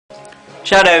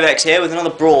Shadowvex here with another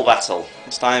brawl battle,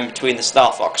 this time between the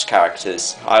Starfox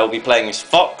characters. I will be playing as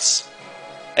Fox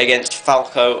against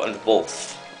Falco and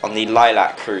Wolf on the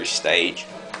Lylat Cruise stage.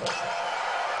 It's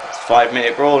a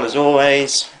 5-minute brawl as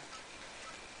always.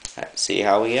 Let's see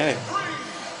how we go. 3,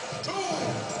 2,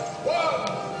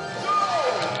 1,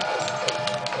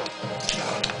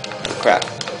 Oh crap.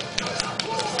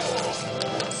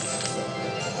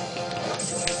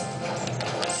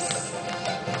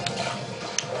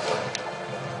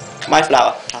 My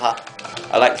flower, haha.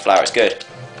 I like the flower, it's good.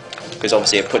 Because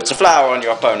obviously it puts a flower on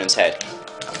your opponent's head.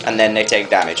 And then they take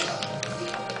damage.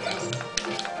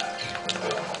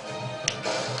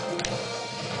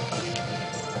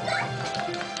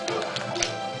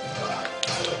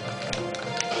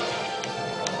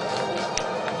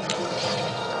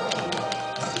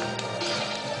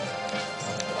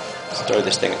 Let's throw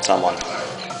this thing at someone.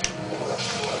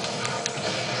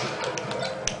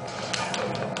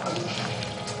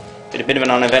 Been a bit of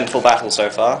an uneventful battle so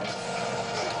far.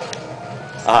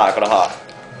 Aha, I got a heart.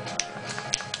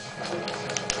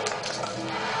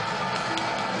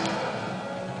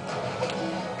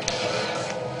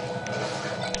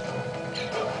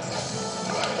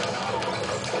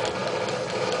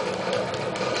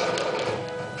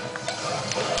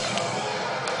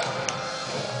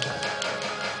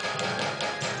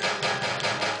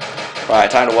 Right,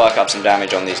 time to work up some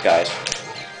damage on these guys.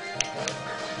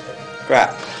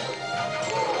 Crap.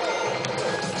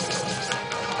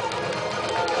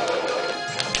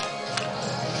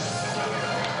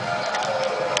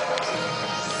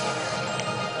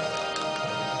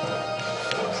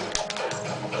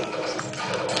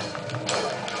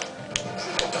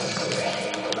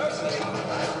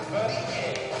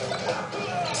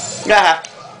 Ah!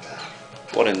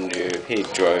 What a noob, he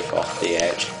drove off the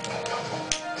edge.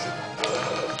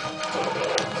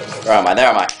 Where am I? There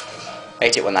am I.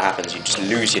 Hate it when that happens, you just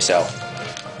lose yourself.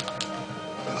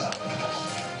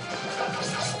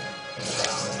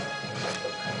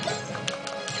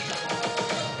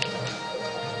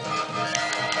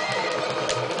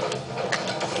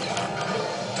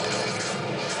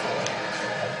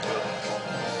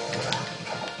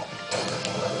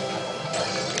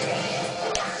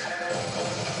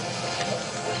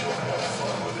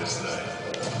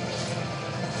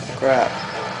 Crap.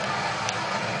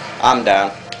 I'm down.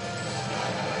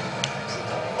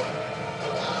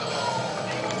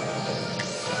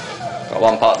 Got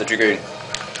one part of the Dragoon.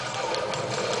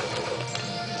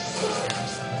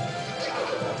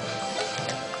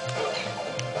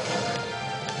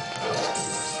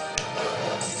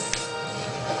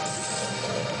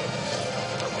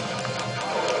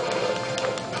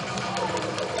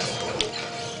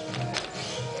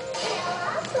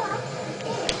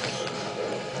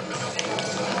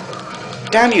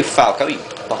 Damn you, Falco, you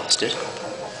bastard.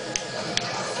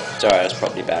 Sorry, that's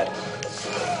probably bad.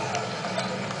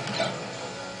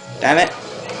 Damn it.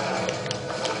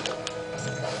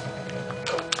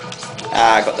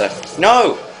 Ah, I got the...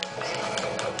 No!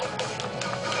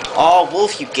 Oh,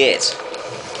 Wolf, you git.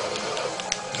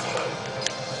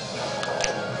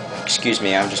 Excuse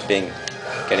me, I'm just getting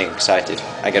excited.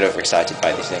 I get overexcited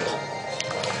by these things.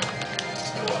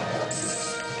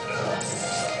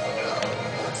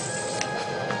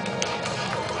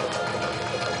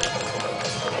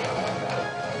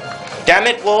 Damn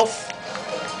it, Wolf!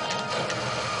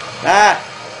 Ah!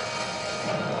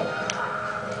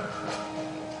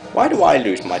 Why do I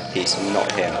lose my piece and not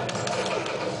him?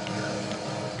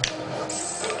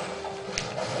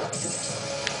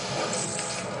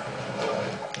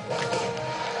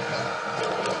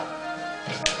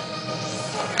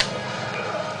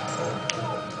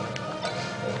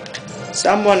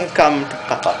 Someone come to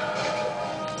Papa.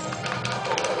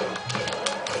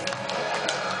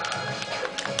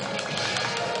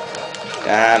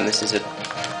 Damn, this is a...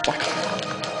 What?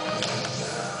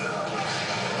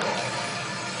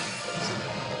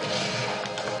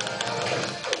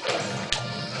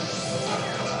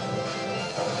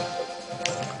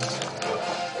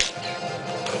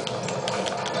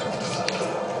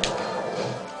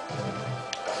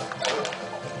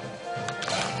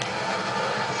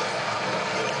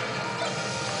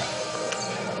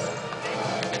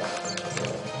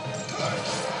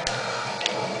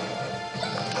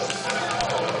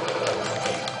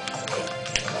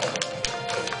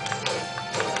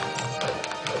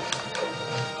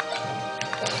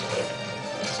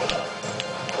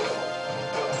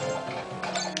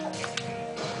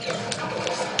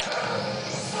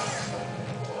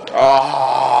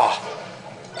 Oh!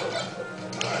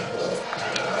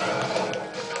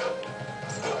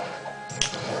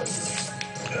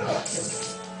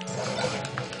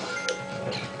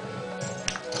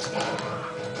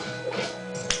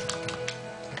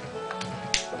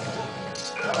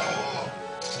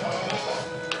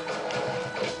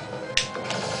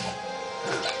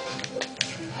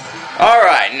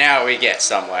 Alright, now we get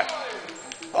somewhere.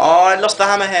 Oh, I lost the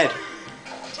hammerhead.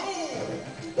 2,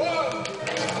 1.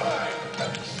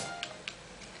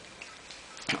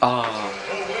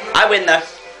 Oh, I win though.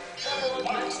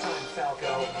 Next time,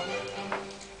 Falco.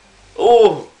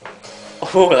 Ooh.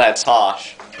 Oh, that's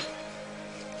harsh.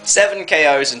 7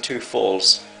 KOs and 2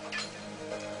 falls.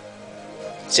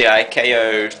 See, I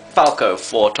KO'd Falco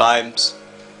 4 times.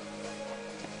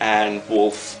 And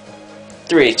Wolf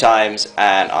 3 times,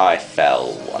 and I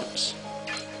fell once.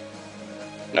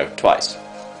 No, twice.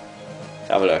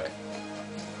 Have a look.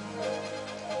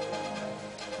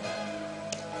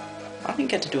 I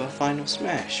didn't get to do a final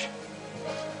smash.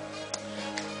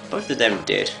 Both of them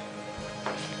did.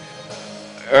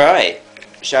 Alright,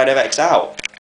 Shadow X out.